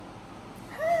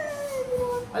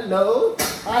Hello.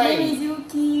 My name is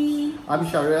Yuki. I'm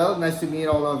Shahrill. Nice to meet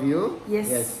all of you.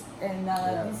 Yes. And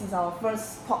this is our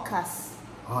first podcast.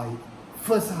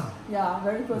 First Yeah,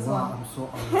 very first wow, one. I'm so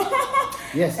honored.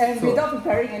 Yes. And so, without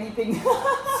preparing anything.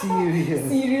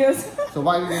 serious. So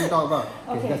what are we going to talk about?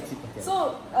 Okay. Okay.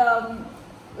 So,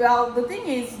 well, the thing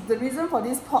is, the reason for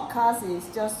this podcast is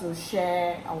just to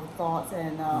share our thoughts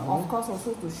and of course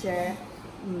also to share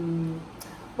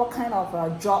what kind of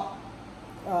job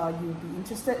you'll be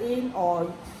interested in, or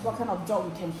what kind of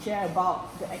job we can share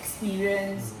about the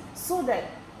experience, so that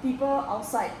people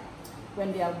outside,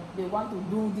 when they want to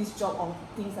do this job or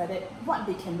things like that, what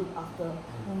they can look after,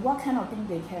 and what kind of thing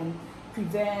they can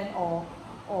prevent, or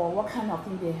what kind of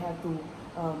thing they have to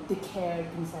take care,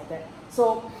 things like that.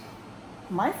 So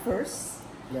my first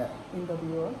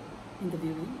interviewee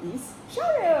is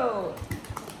Shahrill.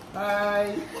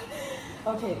 Hi.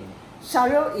 Okay,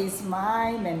 Shahrill is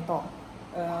my mentor.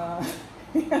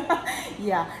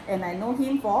 Yeah, and I know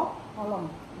him for how long?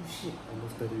 Oh, shit.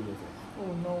 Almost 30 years.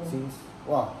 Oh no. Since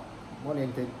more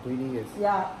than 20 years.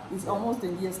 Yeah, it's almost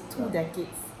 20 years, 2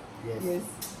 decades. Yes.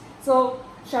 So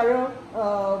Shahrill,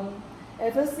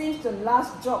 ever since the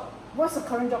last job, what's the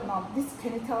current job now?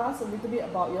 Can you tell us a little bit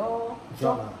about your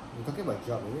job? You're talking about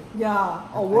job, is it?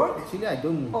 Yeah, or work? Actually, I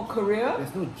don't. Or career?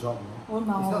 There's no job. Oh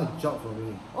no. It's not a job for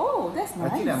me. Oh, that's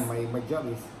nice. Actually, my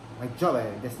job,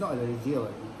 that's not a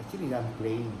job. Actually, I'm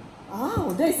playing.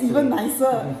 Oh, that's even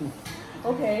nicer.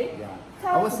 Okay. Yeah.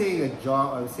 I would say a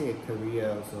job, I would say a career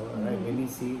also. Right? Many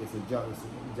see it as a job, it's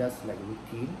just like a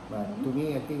routine. But to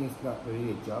me, I think it's not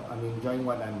really a job. I'm enjoying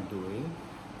what I'm doing.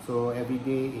 So every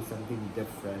day is something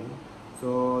different.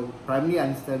 So primarily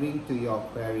answering to your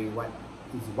query, what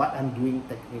I'm doing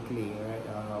technically,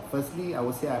 right? Firstly, I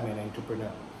would say I'm an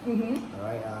entrepreneur. All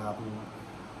right.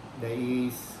 There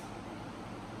is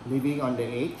living on the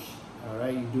edge. All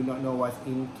right. You do not know what's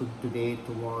into today,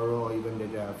 tomorrow, or even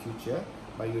the future.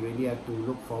 But you really have to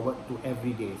look forward to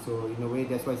every day. So in a way,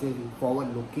 that's why I say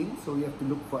forward looking. So you have to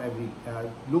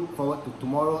look forward to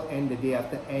tomorrow and the day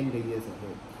after and the years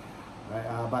ahead.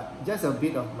 Right? But just a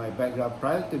bit of my background.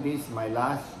 Prior to this, my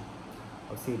last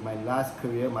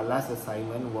career, my last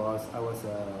assignment was I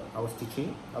was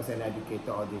teaching. I was an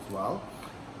educator all this while.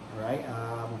 Right?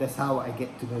 That's how I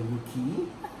get to know Yuki.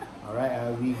 All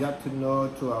right. We got to know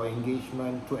through our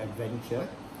engagement, through adventure.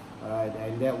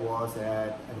 And that was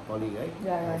at the poly, right?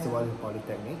 Yeah. So it was in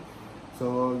Polytechnic.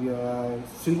 So we were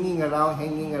swinging around,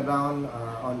 hanging around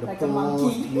on the like poles. A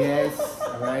monkey. Yes,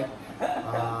 right.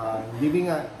 Living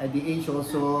at the age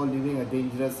also, living a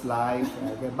dangerous life.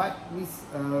 But we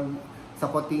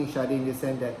supporting each other in the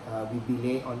sense that we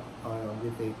belay on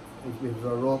with the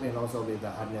rope and also with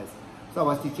the harness. So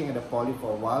I was teaching at the poly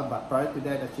for a while, but prior to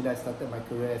that, actually I started my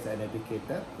career as an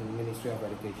educator in the Ministry of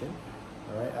Education.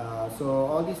 Alright, so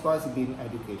all these while have been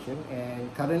education,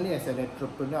 and currently as an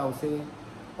entrepreneur, I would say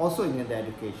also in the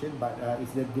education, but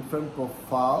it's the different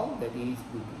profile, that is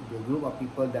the group of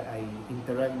people that I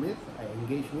interact with, I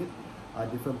engage with, are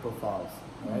different profiles.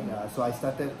 Right? So I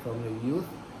started from the youth,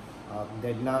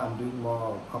 then now I'm doing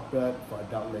more corporate for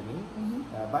adult learning,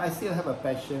 but I still have a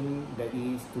passion that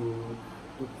is to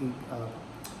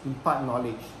impart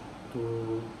knowledge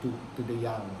to the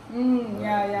young.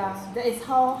 That is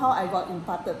how I got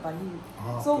imparted by him.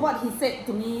 So what he said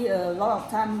to me a lot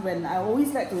of time, when I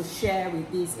always like to share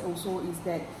with this also, is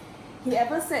that he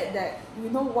ever said that, you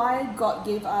know why God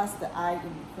gave us the eye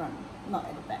in front, not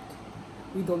at the back.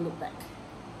 We don't look back,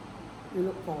 we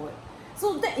look forward.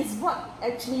 So that is what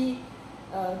actually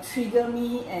triggered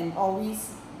me and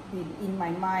always been in my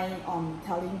mind on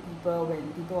telling people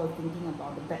when people are thinking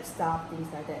about the bad stuff, things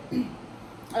like that.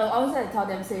 I always like to tell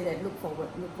them, say that look forward,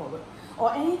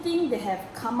 or anything they have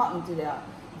come up into their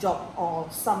job, or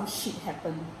some shit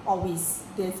happen.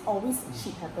 There's always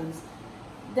shit happens.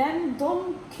 Then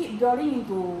don't keep dwelling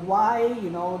into why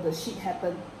the shit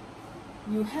happened.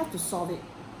 You have to solve it.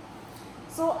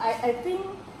 So I think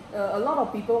a lot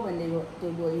of people, when they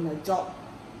were in a job,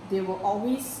 they were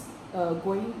always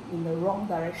going in the wrong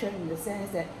direction, in the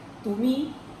sense that, to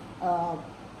me,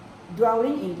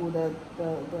 dwelling into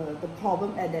the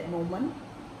problem at that moment,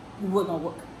 it will not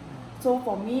work. So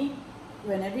for me,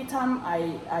 when every time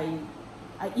I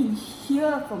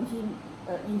inherit from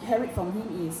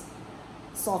him is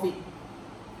solve it,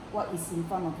 what is in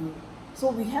front of you.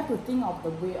 So we have to think of the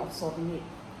way of solving it.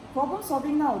 Problem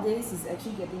solving nowadays is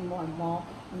actually getting more and more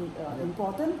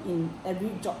important in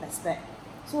every job aspect.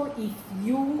 So if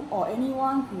you or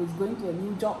anyone who is going to a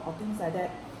new job or things like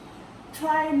that,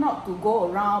 try not to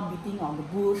go around beating on the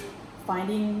bush,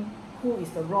 finding who is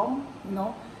the wrong,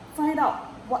 find out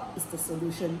what is the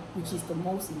solution, which is the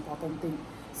most important thing.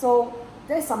 So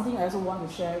that's something I also want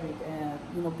to share with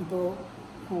people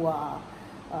who are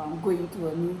going to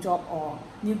a new job or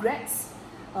new grads.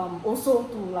 Also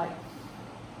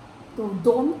to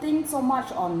don't think so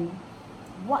much on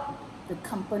what the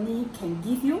company can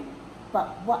give you, but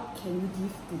what can you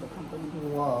give to the company.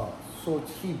 Wow, so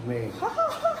cheap, man.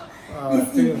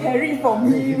 It's inherent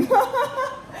from him.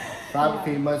 Some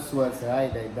famous words,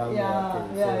 right? Like down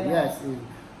yes,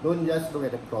 don't just look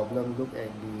at the problem. Look at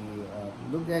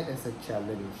look at it as a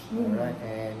challenge, right?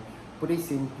 And put it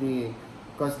simply,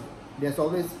 because there's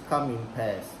always come in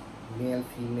pairs, male,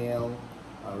 female,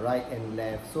 right and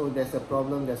left. So there's a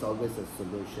problem. There's always a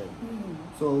solution.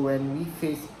 So when we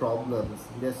face problems,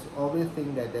 there's always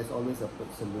think that there's always a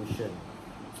solution.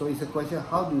 So it's a question: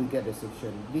 how do you get the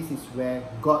solution? This is where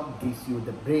God gives you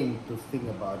the brain to think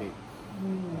about it.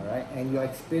 Alright, and your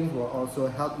experience will also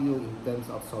help you in terms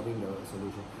of solving the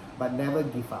solution, but never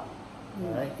give up.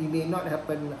 Alright, it may not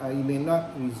happen, you may not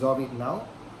resolve it now,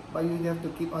 but you have to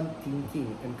keep on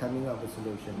thinking and coming up with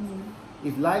solutions.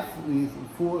 If life is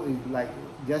full, is like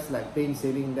just like plain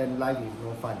sailing, then life is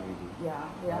no fun really.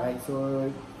 Alright,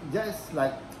 so just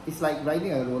like it's like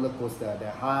riding a roller coaster, the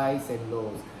highs and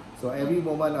lows. So every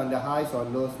moment on the highs or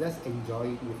lows, let's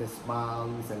enjoy it with a smile,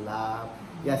 with a laugh.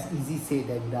 Yes, easy said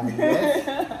than done, yes.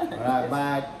 Alright,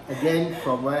 but again,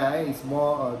 from where it's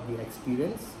more of the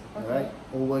experience, right?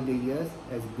 Over the years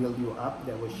has built you up,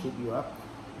 that will shape you up.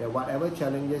 That whatever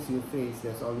challenges you face,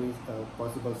 there's always a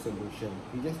possible solution.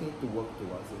 You just need to work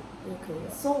towards it. Okay.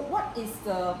 Yeah. So what is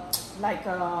the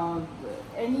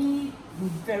any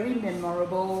very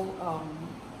memorable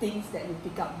things that you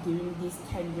pick up during these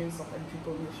 10 years of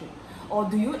entrepreneurship? Or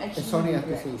do you actually... Sorry, I have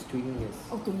to say it's 20 years.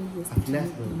 Oh, 20 years. I've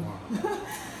left more.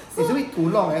 It's a bit too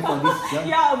long for this.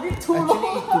 Yeah, a bit too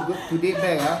long. Actually, to date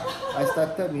back, I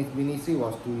started with ministry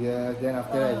was 2 years. Then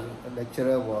after that,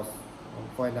 lecturer was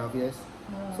 4.5 years.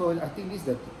 So I think this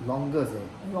is the longest.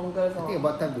 Longest. I think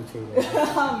about time to change.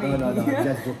 No, I'm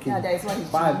just joking. Yeah, that is what he's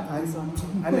but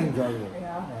I'm enjoying it.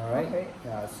 Alright. Okay.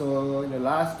 Yeah. So in the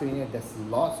last 20 years, there's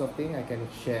lots of things I can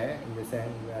share in the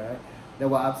sense. Right? There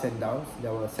were ups and downs.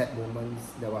 There were sad moments.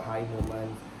 There were high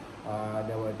moments.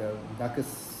 There were the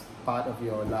darkest part of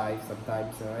your life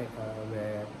sometimes. Right?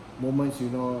 Where moments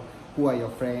who are your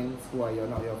friends, who are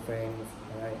not your friends.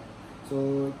 Right?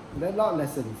 So there are a lot of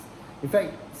lessons. In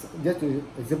fact,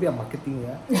 it's a bit of marketing.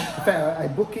 In fact, I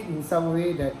book it in some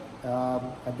way that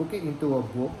I book it into a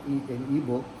book, an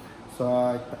e-book.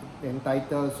 So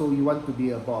entitled "So You Want to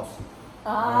Be a Boss."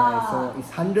 So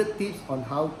it's 100 tips on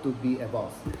how to be a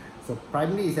boss. So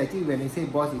primarily, it's actually when they say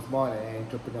boss, it's more like an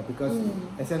entrepreneur because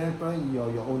as an entrepreneur,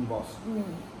 you're your own boss.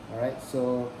 Alright,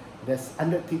 so there's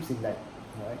 100 tips in that.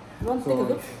 Right. You want to take a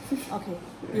look? Okay.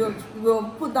 We'll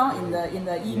put down in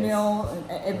the email and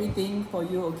everything for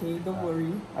you. Okay, don't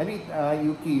worry. I think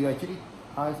Yuki, you actually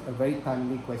asked a very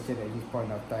timely question at this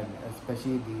point of time,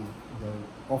 especially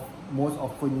the most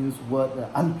often used word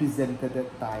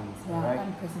unprecedented times. Yeah, right?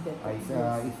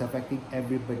 Unprecedented. It's affecting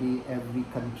everybody, every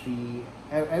country,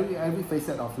 every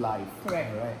facet of life.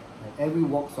 Correct. Right. Every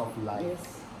walks of life.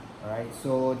 Yes. Alright,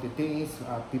 so the thing is,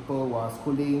 people who are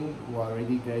schooling, who are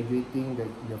already graduating,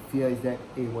 the fear is that,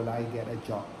 hey, will I get a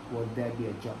job? Will there be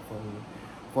a job for me?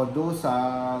 For those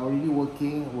already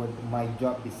working, will my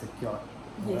job be secured?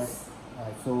 Yes.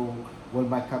 Right? So, will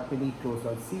my company close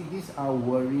down? See, these are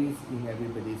worries in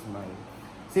everybody's mind.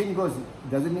 Same goes,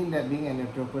 doesn't mean that being an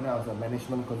entrepreneur or a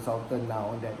management consultant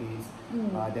now, that is,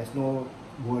 there's no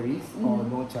worries or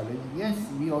no challenge. Yes,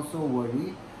 we also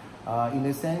worry. In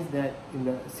the sense that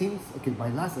my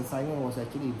last assignment was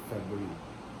actually in February.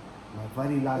 My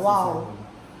very last assignment.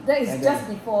 That is just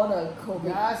before the COVID.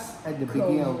 Just at the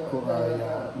beginning of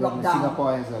when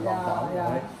Singapore has a lockdown,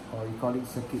 right? Or you call it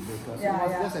circuit breaker. So it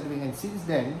was just at the beginning. And since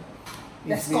then,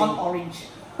 it's gone orange.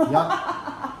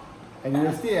 Yeah. And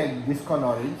we're still at discount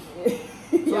orange.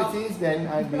 So since then,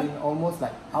 I've been almost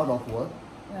like out of work.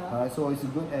 So it's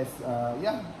good as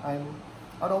I'm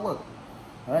out of work.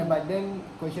 Alright, but then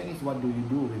question is, what do you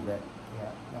do with that?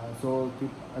 So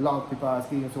a lot of people are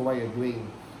asking, so what you're doing?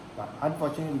 But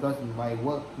unfortunately, because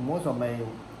most of my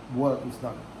work is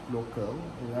not local,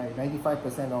 right?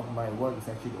 95% of my work is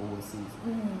actually overseas.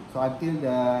 So until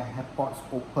the airports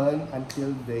open,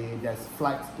 until there's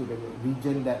flights to the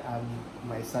region that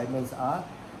my assignments are,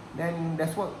 then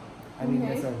that's work.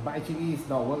 But actually it's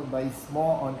not work, but it's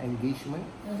more on engagement.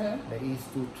 That is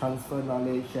to transfer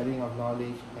knowledge, sharing of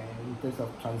knowledge, and in terms of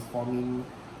transforming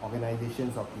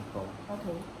organizations of people.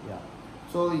 Okay. Yeah.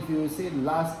 So if you say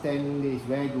last 10 days,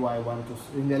 where do I want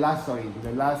to, in the last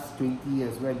 20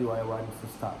 years, where do I want to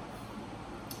start?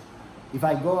 If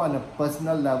I go on a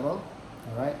personal level,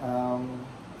 alright,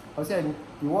 would say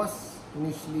it was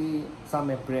initially some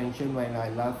apprehension when I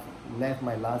left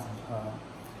my last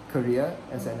career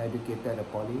as an educator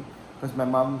at poly, because my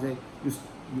mom said, you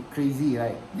crazy,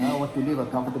 right? I want to live a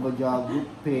comfortable job, good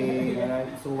pay,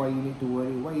 right? So why you need to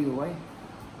worry? Why?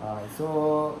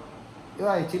 So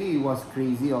actually it was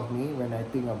crazy of me when I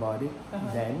think about it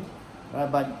then.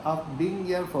 But after being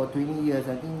here for 20 years,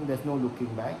 I think there's no looking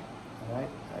back. Right?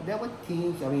 There were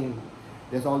things, I mean,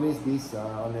 there's always this,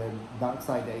 on the dark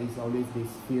side, there is always this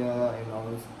fear and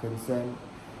always concern.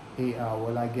 Hey,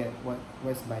 will I get,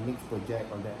 what's my next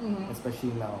project or that,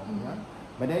 especially now. Yeah?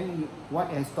 But then what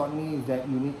has taught me is that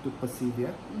you need to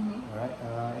persevere, right?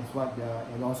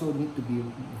 And also need to be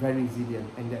very resilient.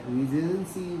 And that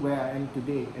resiliency where I am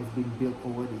today has been built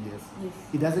over the years. Yes.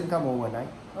 It doesn't come overnight.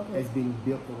 Okay. It's been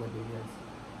built over the years.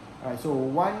 Alright, so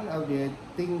one of the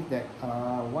things that,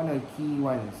 one of the key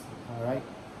ones, alright,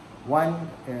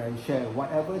 share,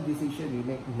 whatever decision you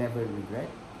make, never regret.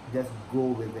 Just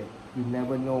go with it. You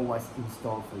never know what's in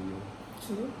store for you.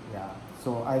 True. Yeah.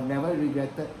 So I've never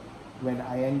regretted when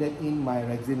I ended in my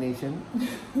resignation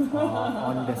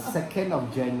on the 2nd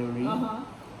of January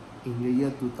in the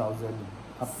year 2000.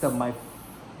 After my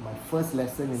first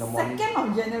lesson in the morning. 2nd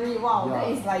of January, wow, Yeah. that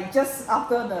is like just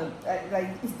after the,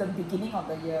 it's the beginning of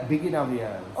the year. Beginning of the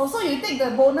year. Oh, so you take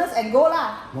the bonus and go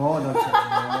lah? No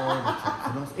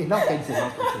check. Now cancel.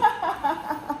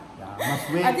 Yeah, must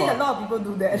wait. I think a lot of people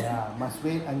do that. Yeah, must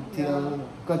wait until,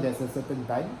 because there's a certain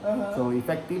time. So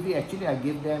effectively, actually I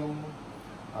give them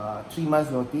 3 months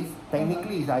notice.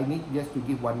 Technically, I need just to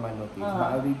give 1 month notice. But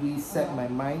I already set my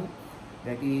mind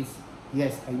that is,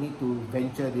 yes, I need to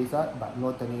venture this out, but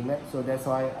no turning back. So that's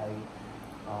why I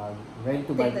went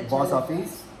to my boss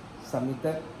office,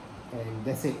 submitted, and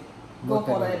that's it. Go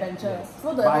for the turning back. adventure. Yes.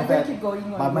 So the But adventure keep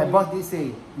going. But my boss did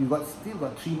say, still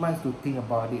got 3 months to think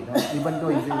about it, right? Even though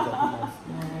he said got 3 months.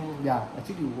 Yeah,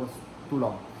 actually it was too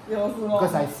long. It was too long.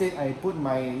 Because I said I put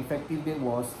my effective date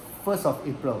was 1st of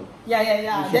April.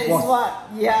 Yeah. That is what.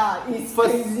 Yeah, it's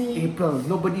 1st crazy. April,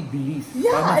 nobody believes.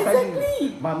 Yeah, But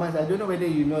exactly. I don't know whether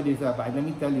you know this, but let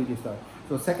me tell you this story.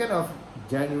 So 2nd of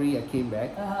January, I came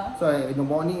back. So in the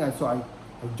morning, I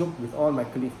joked with all my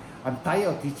colleagues. I'm tired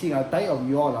of teaching. I'm tired of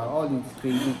you all these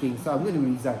crazy things. So I'm going to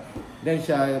resign. Then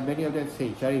many of them say,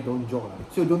 Shahrill, don't joke.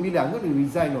 So don't believe I'm going to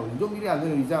resign. No, don't believe I'm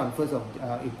going to resign on 1st of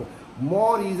April.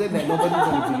 More reason that nobody's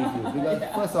going to believe you. Because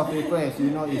 1st of April, as you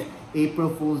know, is April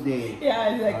Fool's Day.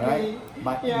 Yeah, exactly. Alright?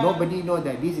 But nobody know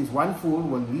that this is one fool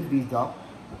will leave this job.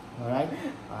 Alright?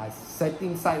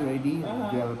 Setting side already.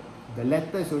 The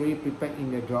letter is already prepared in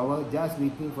the drawer, just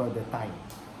waiting for the time.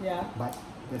 Yeah. But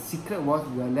the secret was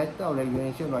the letter of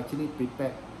resignation was actually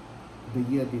prepared the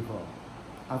year before.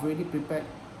 I've already prepared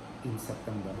in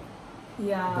September.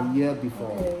 Yeah. The year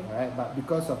before. Okay. Right? But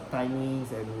because of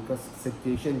timings and because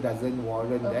situation doesn't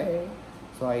warrant that,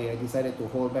 so I decided to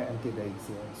hold back until the next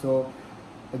year. So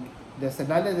there's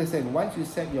another lesson. Once you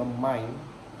set your mind,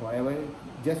 whatever,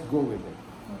 just go with it.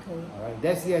 Okay. Alright.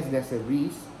 There's a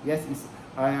risk. Yes,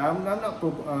 I'm not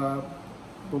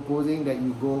proposing that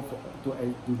you go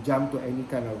to jump to any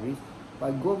kind of risk,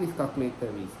 but go with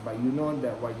calculated risk. But you know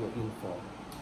that what you're in for.